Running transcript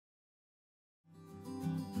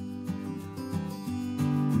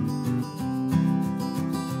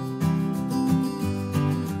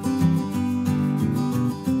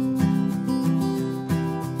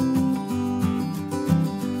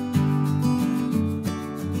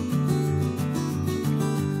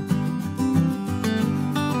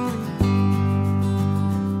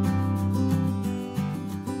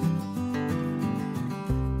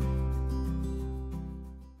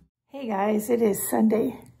guys, it is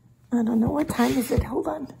Sunday. I don't know what time is it. Hold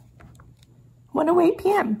on. 1:08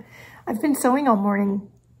 p.m. I've been sewing all morning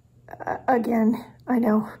again. I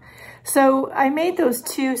know. So I made those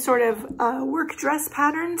two sort of work dress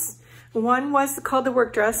patterns. One was called the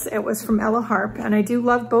work dress. It was from Ella Harp, and I do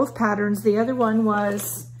love both patterns. The other one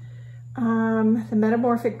was the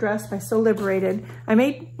metamorphic dress by So Liberated. I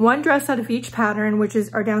made one dress out of each pattern, which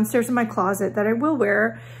are downstairs in my closet, that I will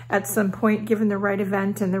wear at some point given the right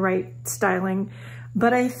event and the right styling.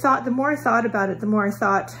 But I thought, the more I thought about it, the more I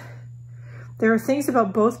thought there are things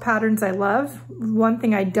about both patterns I love. One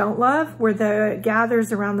thing I don't love were the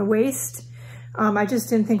gathers around the waist. I just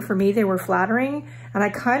didn't think for me they were flattering, and I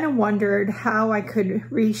kind of wondered how I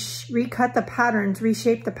could recut the patterns,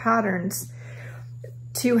 reshape the patterns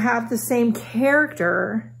to have the same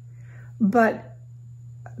character, but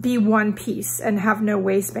be one piece and have no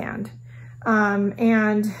waistband,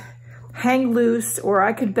 and hang loose, or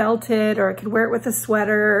I could belt it, or I could wear it with a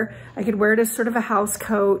sweater. I could wear it as sort of a house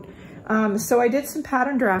coat. So I did some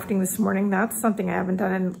pattern drafting this morning. That's something I haven't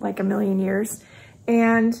done in like a million years.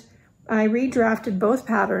 And I redrafted both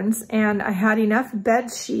patterns, and I had enough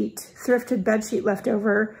thrifted bed sheet left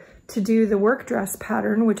over to do the work dress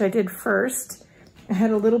pattern, which I did first. I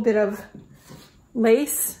had a little bit of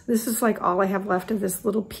lace. This is like all I have left of this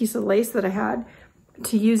little piece of lace that I had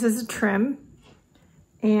to use as a trim.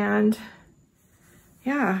 And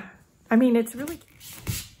yeah, I mean, it's really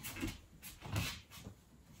cute.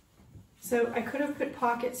 So I could have put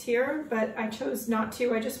pockets here, but I chose not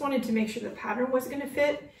to. I just wanted to make sure the pattern was going to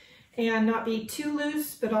fit and not be too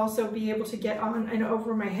loose, but also be able to get on and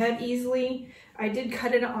over my head easily. I did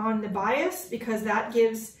cut it on the bias because that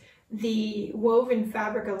gives the woven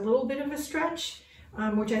fabric a little bit of a stretch,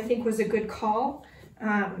 which I think was a good call.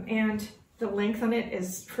 And the length on it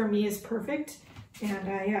is, for me, is perfect.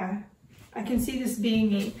 And I can see this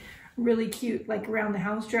being a really cute, like around the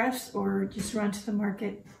house dress, or just run to the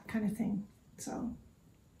market kind of thing. So,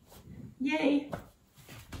 yay.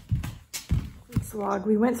 Quick vlog.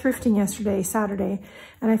 We went thrifting yesterday, Saturday,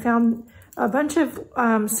 and I found a bunch of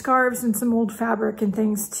scarves and some old fabric and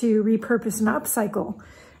things to repurpose and upcycle.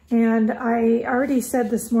 And I already said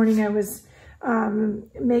this morning I was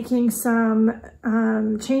making some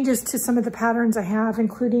changes to some of the patterns I have,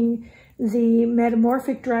 including the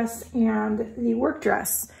metamorphic dress and the work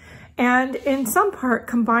dress. And in some part,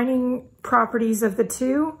 combining properties of the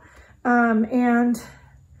two and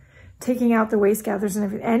taking out the waist gathers and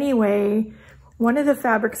everything. Anyway, one of the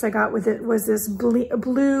fabrics I got with it was this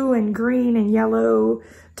blue and green and yellow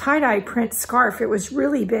tie-dye print scarf. It was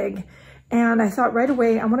really big. And I thought right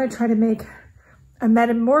away, I want to try to make a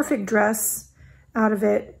metamorphic dress out of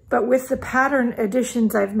it, but with the pattern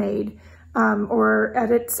additions I've made, or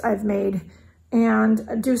edits I've made,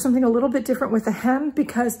 and do something a little bit different with the hem,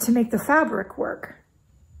 because to make the fabric work.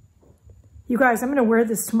 You guys, I'm going to wear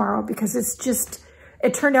this tomorrow because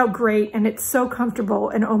it turned out great, and it's so comfortable,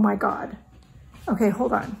 and oh my God. Okay,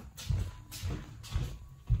 hold on.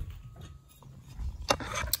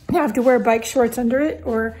 Now I have to wear bike shorts under it,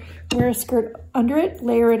 or wear a skirt under it,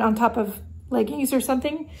 layer it on top of leggings or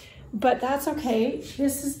something, but that's okay.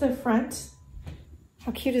 This is the front.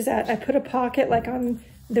 How cute is that? I put a pocket like on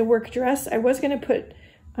the work dress. I was gonna put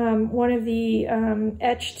one of the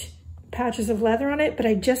etched patches of leather on it, but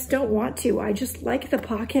I just don't want to. I just like the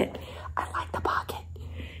pocket. I like the pocket.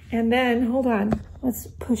 And then, hold on, let's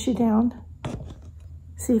push it down.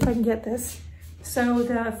 See if I can get this. So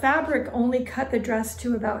the fabric only cut the dress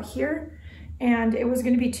to about here, and it was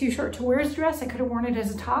gonna be too short to wear as a dress. I could have worn it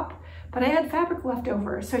as a top, but I had fabric left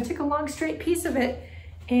over. So I took a long straight piece of it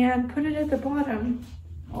and put it at the bottom.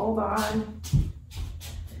 Hold on.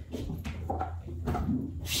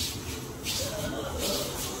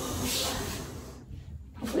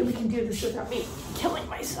 Hopefully we can do this without me killing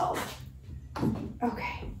myself.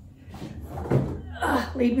 Okay.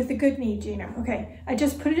 Lead with a good knee, Gina. Okay, I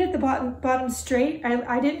just put it at the bottom straight.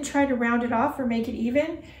 I didn't try to round it off or make it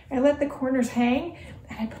even. I let the corners hang,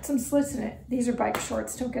 and I put some slits in it. These are bike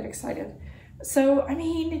shorts, don't get excited. So, I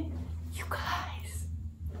mean, you guys,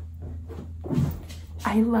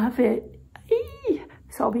 I love it.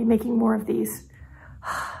 So I'll be making more of these.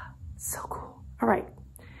 So cool. All right,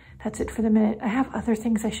 that's it for the minute. I have other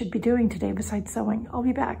things I should be doing today besides sewing. I'll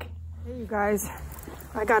be back. Hey, you guys.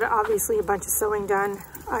 I got obviously a bunch of sewing done.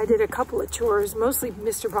 I did a couple of chores. Mostly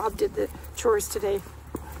Mr. Bob did the chores today.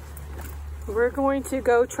 We're going to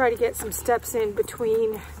go try to get some steps in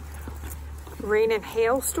between rain and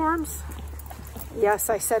hail storms. Yes,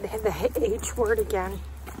 I said the H word again.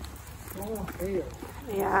 Oh, hail.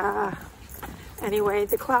 Yeah. Anyway,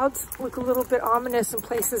 the clouds look a little bit ominous in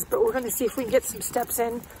places, but we're going to see if we can get some steps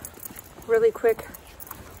in really quick.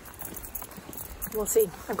 We'll see.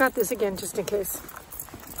 I've got this again just in case.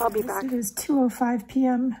 I'll be back. It is 2:05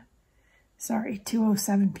 p.m. Sorry,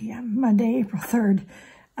 2:07 p.m. Monday, April 3rd.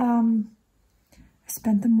 I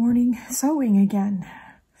spent the morning sewing again.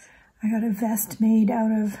 I got a vest made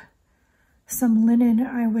out of some linen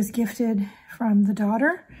I was gifted from the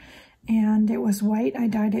daughter, and it was white. I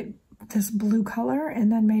dyed it this blue color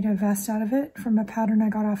and then made a vest out of it from a pattern I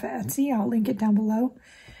got off of Etsy. I'll link it down below.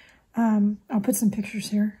 I'll put some pictures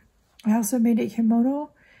here. I also made a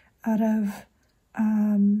kimono out of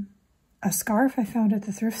a scarf I found at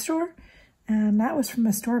the thrift store, and that was from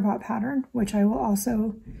a store-bought pattern, which I will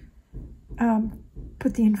also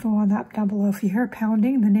put the info on that down below. If you hear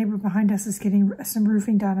pounding, the neighbor behind us is getting some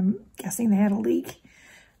roofing done. I'm guessing they had a leak.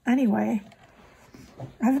 Anyway,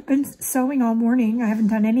 I've been sewing all morning. I haven't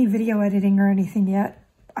done any video editing or anything yet.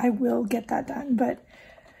 I will get that done, but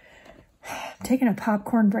I'm taking a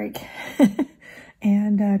popcorn break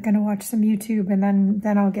and gonna watch some YouTube, and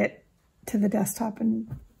then I'll get to the desktop and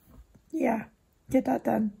yeah, get that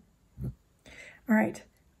done. All right,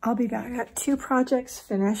 I'll be back. I got 2 projects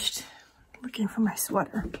finished. Looking for my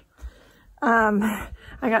sweater. I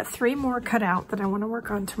got 3 more cut out that I want to work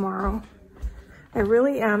on tomorrow. I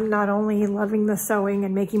really am not only loving the sewing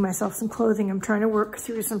and making myself some clothing, I'm trying to work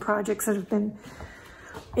through some projects that have been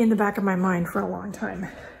in the back of my mind for a long time.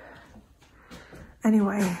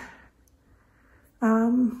 Anyway,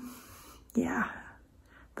 yeah,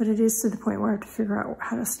 but it is to the point where I have to figure out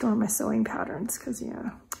how to store my sewing patterns, because yeah.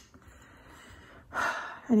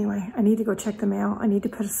 Anyway, I need to go check the mail. I need to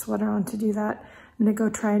put a sweater on to do that. I'm gonna go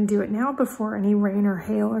try and do it now before any rain or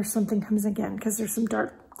hail or something comes again, because there's some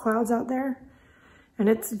dark clouds out there. And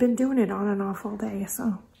it's been doing it on and off all day,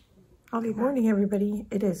 so I'll be back. Good morning, everybody.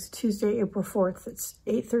 It is Tuesday, April 4th. It's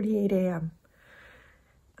 8:38 a.m.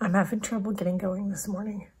 I'm having trouble getting going this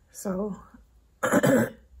morning. So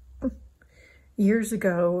years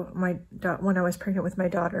ago, when I was pregnant with my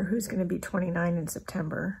daughter, who's gonna be 29 in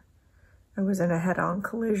September, I was in a head-on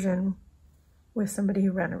collision with somebody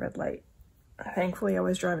who ran a red light. Thankfully, I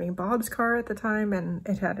was driving Bob's car at the time, and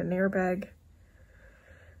it had an airbag.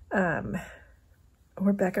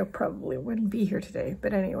 Rebecca probably wouldn't be here today,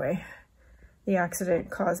 but anyway, the accident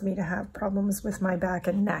caused me to have problems with my back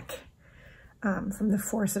and neck from the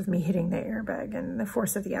force of me hitting the airbag and the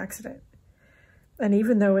force of the accident. And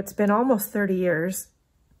even though it's been almost 30 years,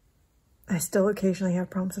 I still occasionally have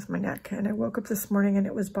problems with my neck, and I woke up this morning and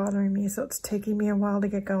it was bothering me, so it's taking me a while to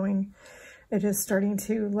get going. It is starting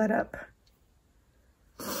to let up.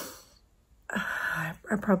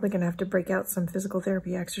 I'm probably going to have to break out some physical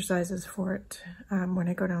therapy exercises for it when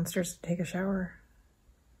I go downstairs to take a shower.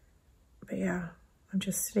 But yeah, I'm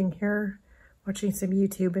just sitting here watching some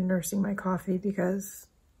YouTube and nursing my coffee because,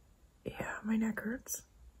 yeah, my neck hurts.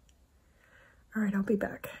 All right, I'll be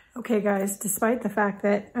back. Okay, guys, despite the fact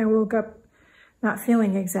that I woke up not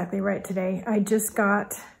feeling exactly right today, I had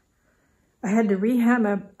to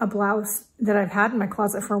rehem a blouse that I've had in my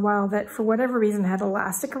closet for a while that for whatever reason had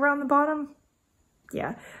elastic around the bottom.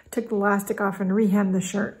 Yeah, took the elastic off and rehemmed the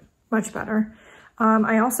shirt. Much better.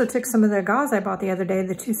 I also took some of the gauze I bought the other day,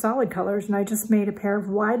 the 2 solid colors, and I just made a pair of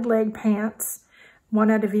wide leg pants, 1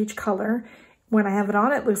 out of each color. When I have it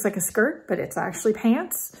on, it looks like a skirt, but it's actually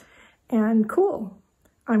pants. And cool.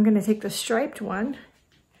 I'm going to take the striped one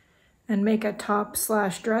and make a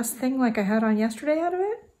top/dress thing like I had on yesterday out of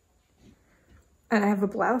it. And I have a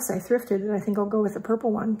blouse I thrifted, and I think I'll go with the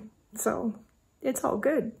purple one. So it's all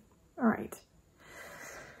good. All right.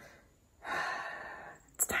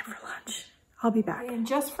 It's time for lunch. I'll be back. And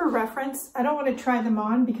just for reference, I don't want to try them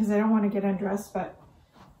on because I don't want to get undressed, but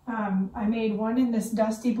I made one in this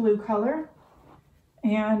dusty blue color.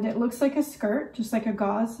 And it looks like a skirt, just like a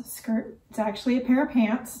gauze skirt. It's actually a pair of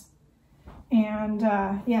pants. And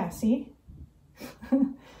yeah, see?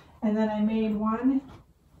 And then I made one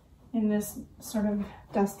in this sort of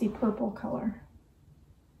dusty purple color.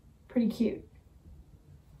 Pretty cute.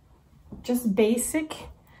 Just basic,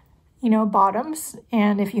 you know, bottoms.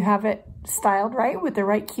 And if you have it styled right with the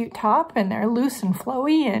right cute top and they're loose and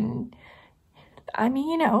flowy, and I mean,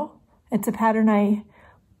 you know, it's a pattern I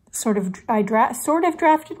sort of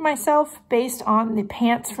drafted myself based on the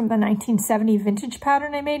pants from the 1970 vintage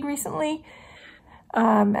pattern I made recently.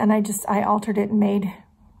 And I altered it and made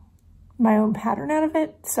my own pattern out of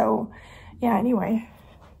it. So yeah, anyway,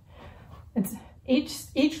 it's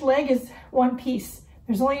each leg is 1 piece.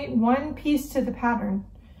 There's only 1 piece to the pattern,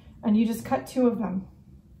 and you just cut 2 of them.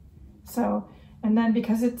 So, and then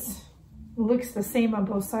because it looks the same on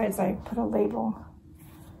both sides, I put a label.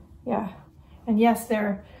 Yeah, and yes,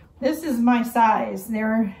 this is my size.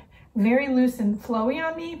 They're very loose and flowy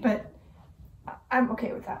on me, but I'm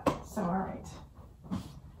okay with that. So, all right.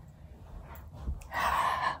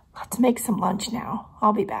 Let's make some lunch now.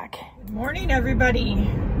 I'll be back. Good morning, everybody.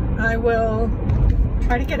 I will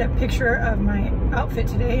try to get a picture of my outfit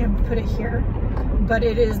today and put it here. But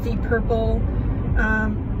it is the purple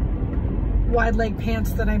wide leg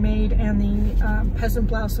pants that I made and the peasant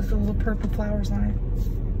blouse with the little purple flowers on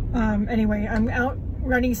it. Anyway, I'm out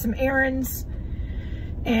running some errands,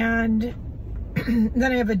 and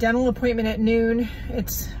then I have a dental appointment at noon.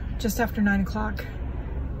 It's just after 9 o'clock.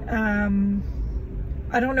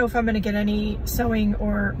 I don't know if I'm gonna get any sewing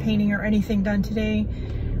or painting or anything done today.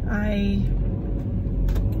 I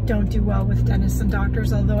don't do well with dentists and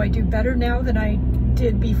doctors, although I do better now than I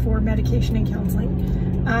did before medication and counseling.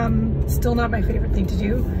 Still not my favorite thing to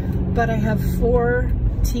do, but I have 4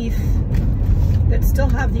 teeth that still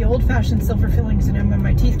have the old-fashioned silver fillings in them, and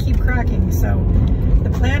my teeth keep cracking. So the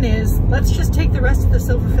plan is, let's just take the rest of the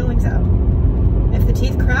silver fillings out. If the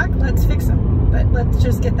teeth crack, let's fix them, but let's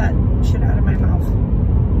just get that shit out of my mouth.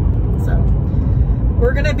 So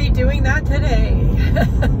we're gonna be doing that today.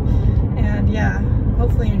 And yeah,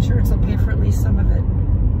 hopefully insurance will pay for at least some of it.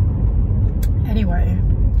 Anyway,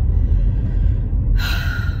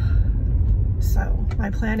 so my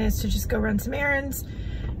plan is to just go run some errands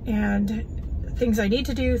and things I need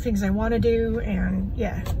to do, things I want to do, and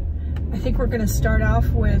yeah, I think we're gonna start off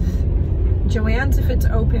with Joann's if it's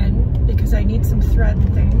open, because I need some thread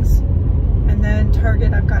and things, and then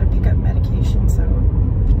Target, I've got to pick up medication. So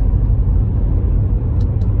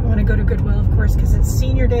I want to go to Goodwill, of course, because it's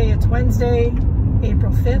senior day. It's Wednesday,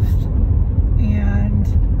 April 5th, and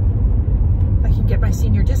I can get my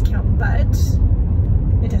senior discount, but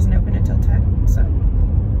it doesn't open until 10. So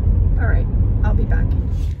all right, I'll be back.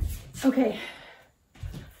 Okay,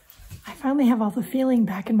 I finally have all the feeling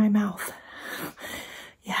back in my mouth.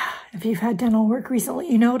 Yeah, if you've had dental work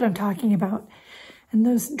recently, you know what I'm talking about. And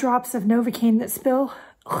those drops of Novocaine that spill,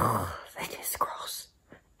 oh, they taste gross.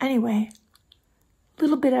 Anyway, a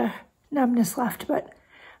little bit of numbness left, but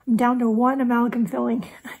I'm down to 1 amalgam filling.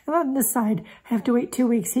 On this side, I have to wait 2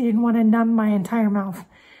 weeks. He didn't want to numb my entire mouth.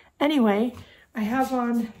 Anyway, I have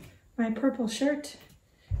on my purple shirt.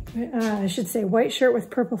 I should say white shirt with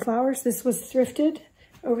purple flowers. This was thrifted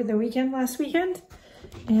over the weekend, last weekend.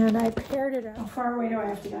 And I paired it up. How far away do I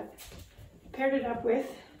have to get? Paired it up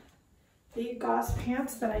with the gauze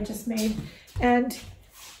pants that I just made. And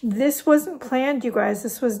this wasn't planned, you guys.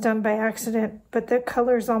 This was done by accident, but the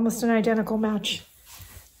color is almost an identical match.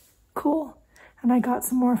 Cool. And I got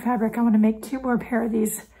some more fabric. I want to make 2 more pair of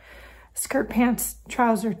these skirt pants,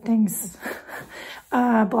 trouser things,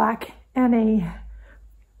 black and a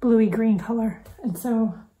bluey green color. And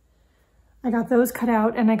so I got those cut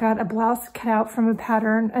out, and I got a blouse cut out from a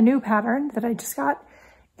pattern, a new pattern that I just got.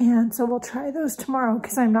 And so we'll try those tomorrow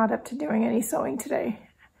because I'm not up to doing any sewing today.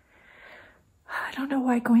 I don't know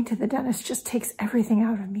why going to the dentist just takes everything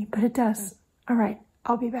out of me, but it does. All right,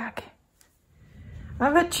 I'll be back. I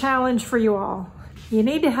have a challenge for you all. You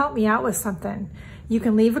need to help me out with something. You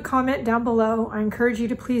can leave a comment down below. I encourage you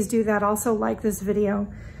to please do that. Also like this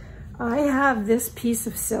video. I have this piece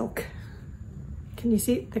of silk. Can you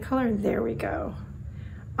see the color? There we go.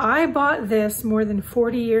 I bought this more than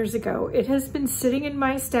 40 years ago. It has been sitting in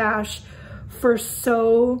my stash for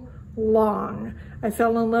so long. I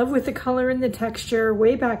fell in love with the color and the texture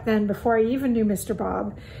way back then before I even knew Mr.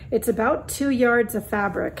 Bob. It's about 2 yards of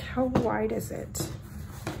fabric. How wide is it?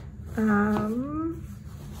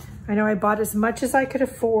 I know I bought as much as I could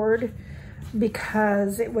afford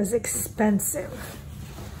because it was expensive.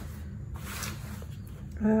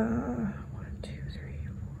 1, 2, 3,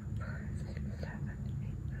 4, 5, 6, 7,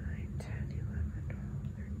 8, 9, 10, 11, 12,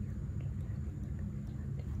 13, 14,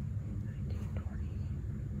 15, 19, 20.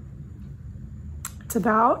 It's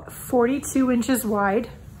about 42 inches wide,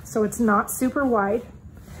 so it's not super wide.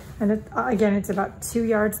 And again, it's about 2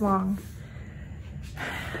 yards long.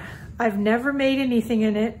 I've never made anything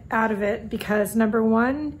out of it because number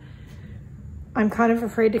 1, I'm kind of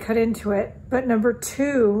afraid to cut into it. But number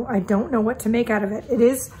 2, I don't know what to make out of it. It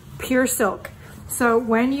is pure silk. So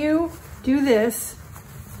when you do this,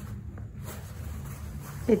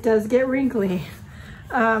 it does get wrinkly.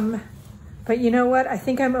 But you know what? I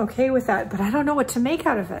think I'm okay with that, but I don't know what to make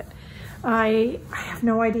out of it. I have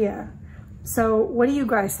no idea. So what do you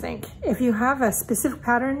guys think? If you have a specific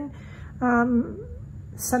pattern,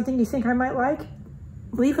 something you think I might like,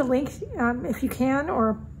 leave a link if you can,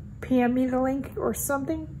 or PM me the link or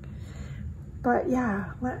something. But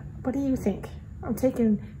yeah, what do you think? I'm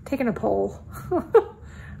taking a poll.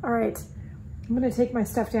 All right, I'm gonna take my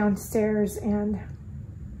stuff downstairs and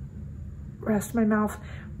rest my mouth.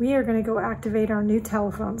 we are gonna go activate our new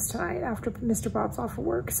telephones tonight after Mr. Bob's off of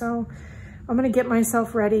work. So I'm gonna get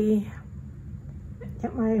myself ready,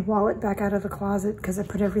 get my wallet back out of the closet because I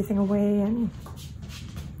put everything away and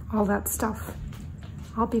all that stuff.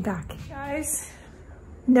 I'll be back. Guys,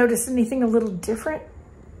 notice anything a little different?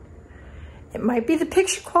 It might be the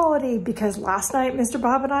picture quality because last night Mr.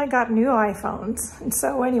 Bob and I got new iPhones. And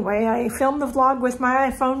so anyway, I filmed the vlog with my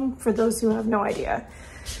iPhone for those who have no idea.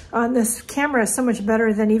 This camera is so much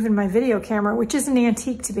better than even my video camera, which is an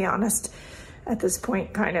antique to be honest, at this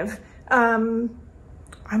point, kind of.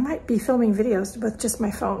 I might be filming videos with just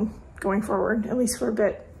my phone going forward, at least for a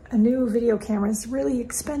bit. A new video camera is really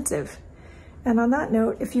expensive. And on that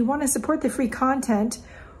note, if you want to support the free content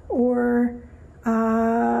or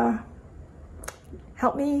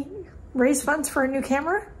help me raise funds for a new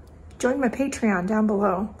camera, join my Patreon down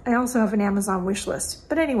below. I also have an Amazon wish list.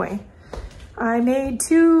 But anyway, I made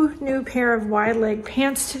 2 new pair of wide leg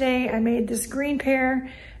pants today. I made this green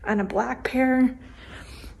pair and a black pair.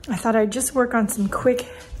 I thought I'd just work on some quick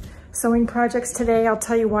sewing projects today. I'll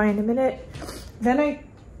tell you why in a minute. Then I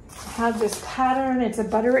have this pattern. It's a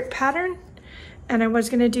butterick pattern. And I was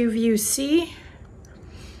gonna do view C,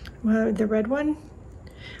 well, the red one.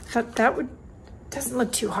 I thought that doesn't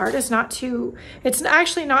look too hard. It's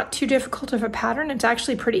actually not too difficult of a pattern. It's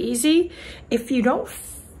actually pretty easy if you don't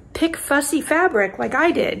pick fussy fabric like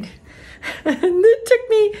I did. And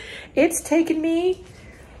it's taken me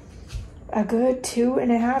a good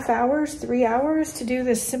 2.5 hours, 3 hours to do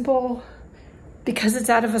this simple, because it's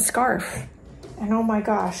out of a scarf. And oh my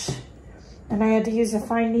gosh. And I had to use a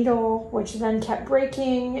fine needle, which then kept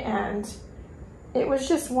breaking, and it was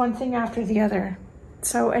just one thing after the other.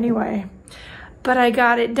 So anyway, but I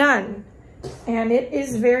got it done. And it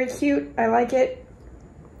is very cute. I like it.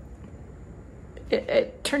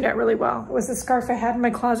 It turned out really well. It was a scarf I had in my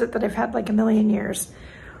closet that I've had like a million years.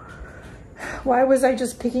 Why was I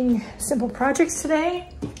just picking simple projects today?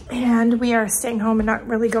 And we are staying home and not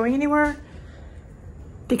really going anywhere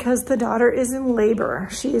because the daughter is in labor.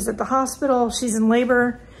 She is at the hospital. She's in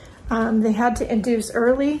labor. They had to induce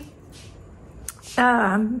early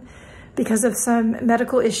because of some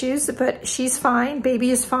medical issues, but she's fine.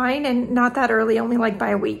 Baby is fine, and not that early, only like by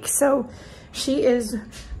a week. So she is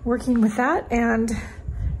working with that, and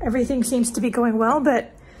everything seems to be going well,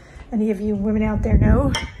 but any of you women out there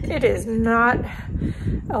know it is not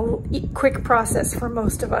a quick process for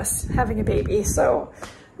most of us having a baby. So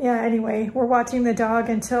yeah, anyway, we're watching the dog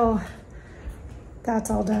until that's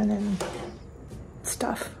all done and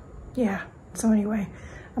stuff. Yeah, so anyway,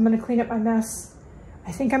 I'm gonna clean up my mess.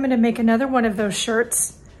 I think I'm gonna make another one of those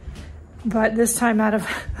shirts, but this time out of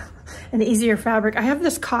an easier fabric. I have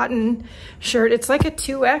this cotton shirt. It's like a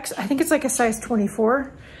 2X. I think it's like a size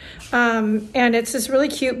 24. And it's this really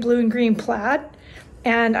cute blue and green plaid.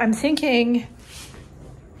 And I'm thinking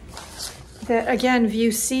that, again,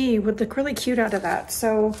 view C would look really cute out of that.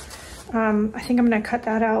 So I think I'm gonna cut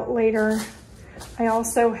that out later. I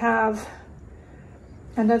also have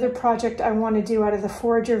another project I wanna do out of the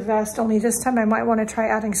forager vest, only this time I might wanna try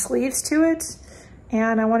adding sleeves to it.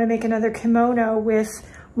 And I wanna make another kimono with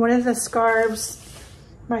one of the scarves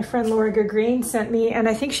my friend Laura Green sent me, and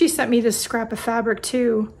I think she sent me this scrap of fabric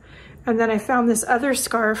too. And then I found this other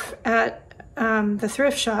scarf at the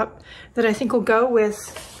thrift shop that I think will go with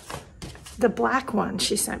the black one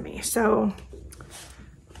she sent me. So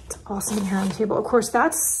it's awesome here on the table. Of course,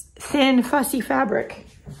 that's thin, fussy fabric,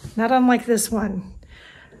 not unlike this one.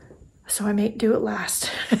 So I may do it last.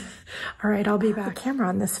 All right, I'll be back. The camera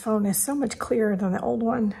on this phone is so much clearer than the old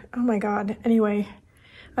one. Oh my God. Anyway,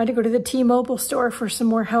 I had to go to the T-Mobile store for some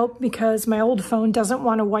more help because my old phone doesn't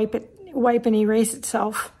want to wipe and erase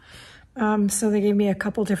itself. So they gave me a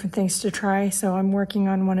couple different things to try. So I'm working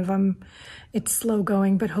on one of them. It's slow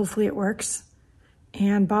going, but hopefully it works.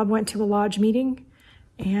 And Bob went to a lodge meeting,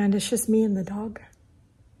 and it's just me and the dog.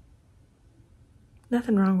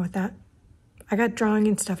 Nothing wrong with that. I got drawing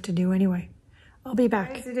and stuff to do anyway. I'll be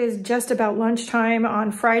back. Guys, it is just about lunchtime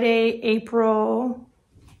on Friday, April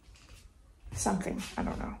something. I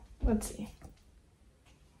don't know. Let's see.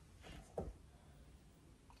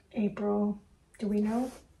 April, do we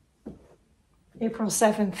know? April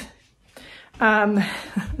 7th.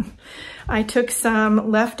 I took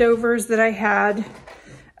some leftovers that I had,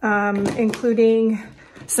 including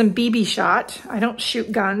some BB shot. I don't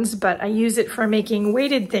shoot guns, but I use it for making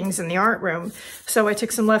weighted things in the art room. So I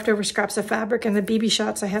took some leftover scraps of fabric and the BB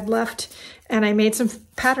shots I had left, and I made some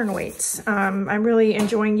pattern weights. I'm really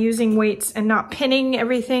enjoying using weights and not pinning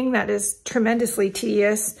everything. That is tremendously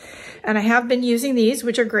tedious. And I have been using these,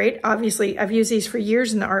 which are great. Obviously, I've used these for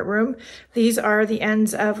years in the art room. These are the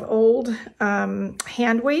ends of old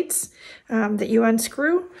hand weights that you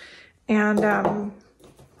unscrew. And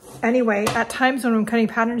anyway, at times when I'm cutting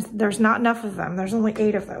patterns, there's not enough of them. There's only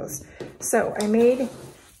 8 of those. So I made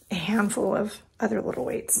a handful of other little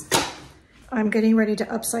weights. I'm getting ready to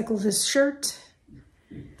upcycle this shirt.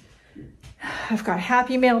 I've got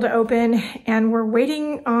Happy Mail to open, and we're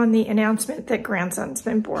waiting on the announcement that grandson's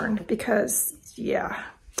been born because, yeah,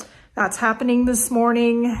 that's happening this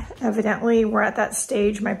morning. Evidently, we're at that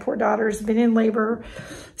stage. My poor daughter's been in labor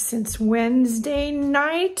since Wednesday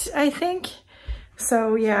night, I think.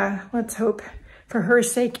 So, yeah, let's hope for her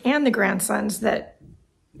sake and the grandson's that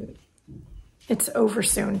it's over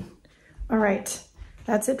soon. All right,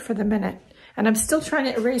 that's it for the minute. And I'm still trying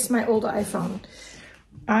to erase my old iPhone.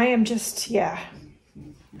 I am just, yeah.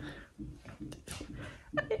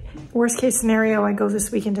 Worst case scenario, I go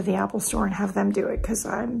this weekend to the Apple store and have them do it because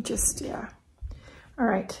I'm just, yeah. All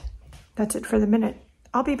right, that's it for the minute.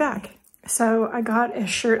 I'll be back. So I got a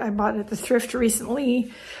shirt I bought at the thrift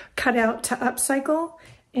recently, cut out to upcycle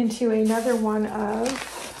into another one of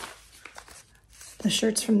the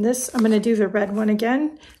shirts from this. I'm gonna do the red one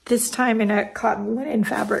again, this time in a cotton linen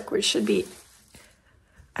fabric, which should be,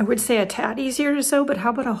 I would say, a tad easier to sew, but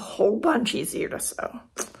how about a whole bunch easier to sew?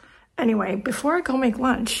 Anyway, before I go make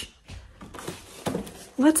lunch,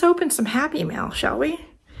 let's open some Happy Mail, shall we?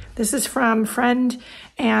 This is from friend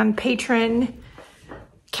and patron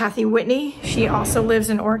Kathy Whitney. She also lives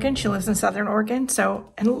in Oregon. She lives in Southern Oregon.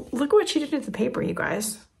 So, and look what she did to the paper, you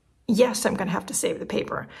guys. Yes, I'm gonna have to save the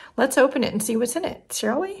paper. Let's open it and see what's in it,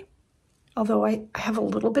 shall we? Although I have a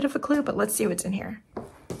little bit of a clue, but let's see what's in here.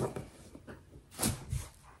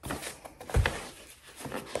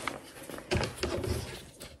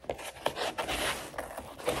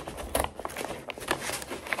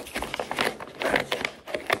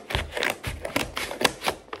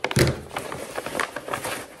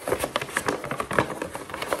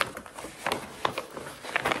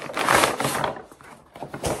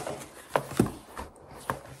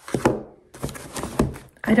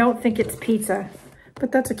 I don't think it's pizza,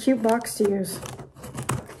 but that's a cute box to use.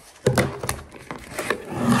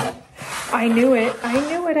 I knew it, I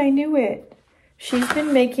knew it, I knew it. She's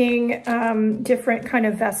been making different kind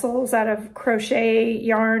of vessels out of crochet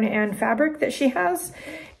yarn and fabric that she has.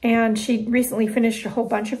 And she recently finished a whole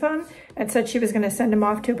bunch of them and said she was gonna send them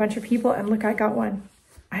off to a bunch of people, and look, I got one.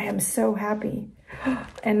 I am so happy.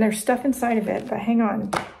 And there's stuff inside of it, but hang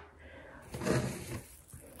on.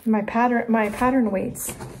 My pattern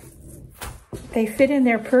weights. They fit in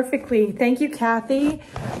there perfectly. Thank you, Kathy.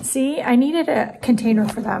 See, I needed a container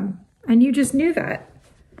for them, and you just knew that.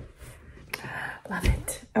 Love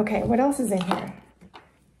it. Okay, what else is in here?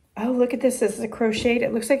 Oh, look at this. This is a crocheted,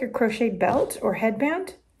 it looks like a crocheted belt or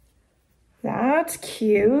headband. That's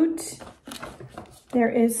cute. There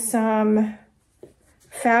is some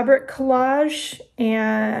fabric collage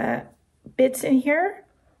and bits in here.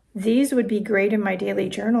 These would be great in my daily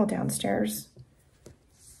journal downstairs.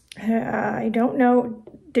 I don't know.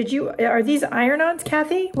 Are these iron-ons,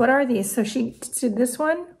 Kathy? What are these? So she did this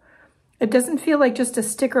one. It doesn't feel like just a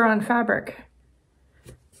sticker on fabric.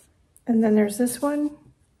 And then there's this one.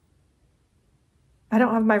 I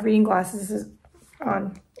don't have my reading glasses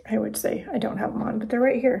on. I would say I don't have them on, but they're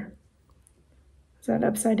right here. Is that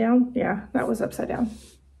upside down? Yeah, that was upside down.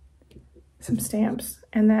 Some stamps.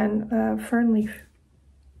 And then fern leaf.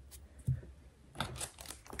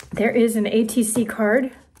 There is an ATC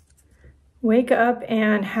card. Wake up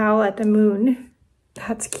and howl at the moon.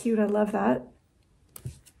 That's cute, I love that.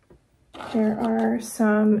 There are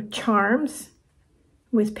some charms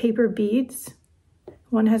with paper beads.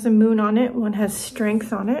 One has a moon on it, one has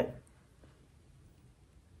strength on it.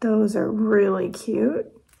 Those are really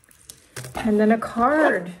cute. And then a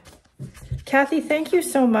card. Kathy, thank you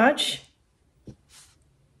so much.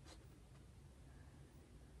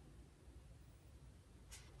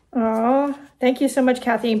 Oh, thank you so much,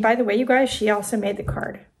 Kathy. And by the way, you guys, she also made the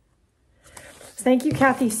card. Thank you,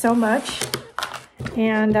 Kathy, so much.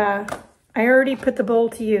 And I already put the bowl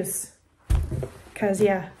to use because,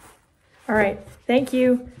 yeah. All right, thank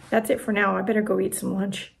you. That's it for now. I better go eat some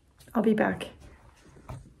lunch. I'll be back.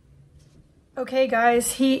 Okay,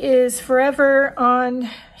 guys, he is forever on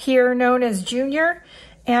here known as Junior.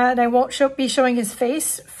 and I won't be showing his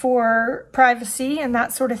face for privacy and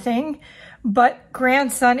that sort of thing. But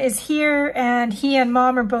grandson is here, and he and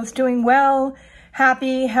mom are both doing well,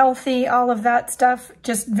 happy, healthy, all of that stuff,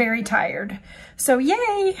 just very tired. So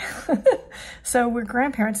yay! So we're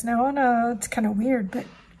grandparents now. Oh no, it's kind of weird,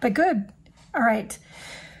 but good. All right,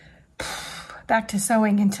 back to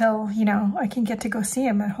sewing until, you know, I can get to go see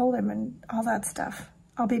him and hold him and all that stuff.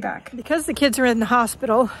 I'll be back. Because the kids are in the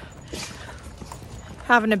hospital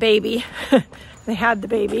having a baby, they had the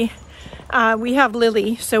baby, we have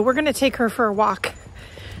Lily, so we're gonna take her for a walk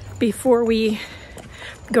before we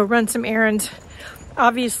go run some errands.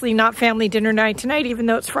 Obviously not family dinner night tonight, even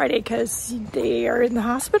though it's Friday, because they are in the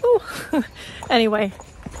hospital. Anyway,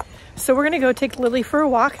 so we're gonna go take Lily for a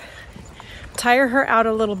walk, tire her out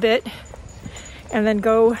a little bit, and then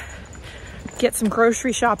go get some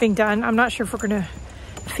grocery shopping done. I'm not sure if we're gonna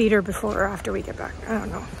feed her before or after we get back. I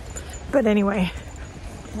don't know. But anyway,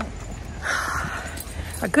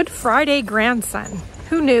 a good Friday grandson.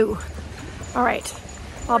 Who knew? All right,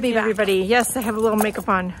 I'll be back. Everybody, yes, I have a little makeup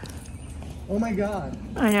on. Oh my God.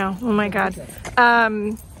 I know, oh my God.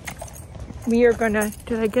 We are gonna,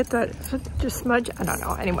 did I get that just smudge? I don't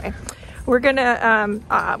know, anyway. We're gonna,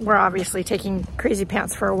 we're obviously taking Crazy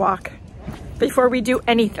Pants for a walk before we do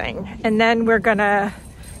anything. And then we're gonna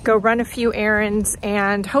go run a few errands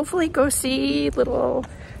and hopefully go see little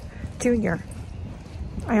Junior.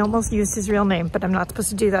 I almost used his real name, but I'm not supposed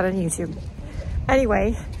to do that on YouTube.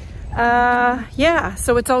 Anyway, yeah,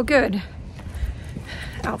 so it's all good.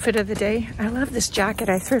 Outfit of the day. I love this jacket.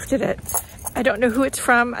 I thrifted it. I don't know who it's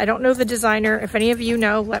from. I don't know the designer. If any of you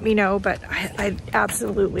know, let me know, but I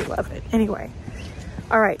absolutely love it. Anyway,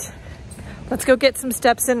 all right, let's go get some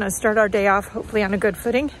steps in and start our day off, hopefully on a good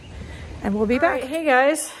footing, and we'll be back. Right, hey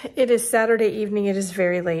guys, it is Saturday evening. It is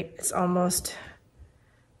very late. It's almost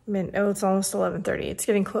it's almost 11:30. It's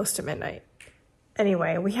getting close to midnight.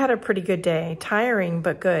 Anyway, we had a pretty good day. Tiring,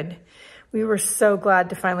 but good. We were so glad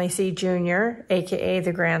to finally see Junior, AKA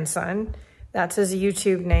the grandson. That's his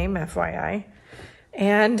YouTube name, FYI.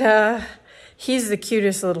 And he's the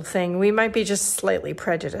cutest little thing. We might be just slightly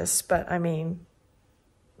prejudiced, but I mean,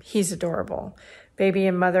 he's adorable. Baby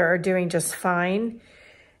and mother are doing just fine.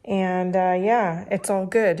 And yeah, it's all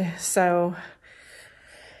good. So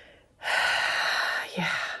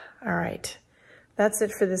yeah, all right. That's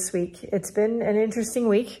it for this week. It's been an interesting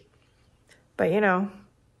week, but you know,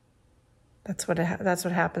 that's what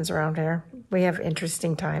happens around here. We have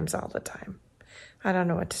interesting times all the time. I don't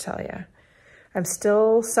know what to tell you. I'm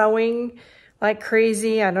still sewing like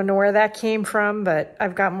crazy. I don't know where that came from, but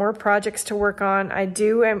I've got more projects to work on. I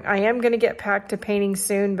am going to get back to painting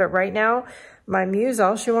soon, but right now my muse,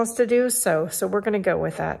 all she wants to do is sew. So we're going to go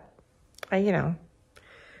with that. You know.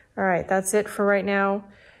 All right, that's it for right now.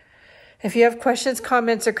 If you have questions,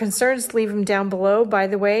 comments, or concerns, leave them down below. By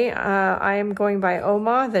the way, I am going by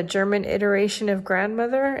Oma, the German iteration of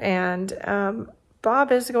grandmother, and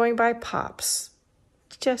Bob is going by Pops.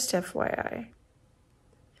 Just FYI.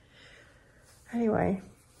 Anyway,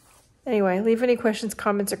 leave any questions,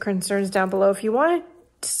 comments, or concerns down below. If you want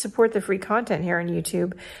to support the free content here on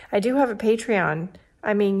YouTube, I do have a Patreon.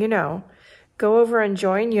 I mean, you know, go over and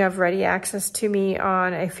join. You have ready access to me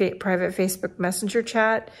on a private Facebook Messenger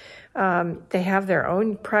chat. They have their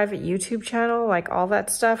own private YouTube channel, like all that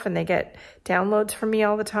stuff, and they get downloads from me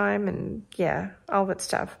all the time, and yeah, all that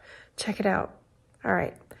stuff. Check it out. All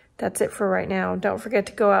right, that's it for right now. Don't forget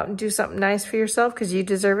to go out and do something nice for yourself because you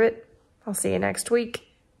deserve it. I'll see you next week.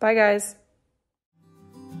 Bye, guys.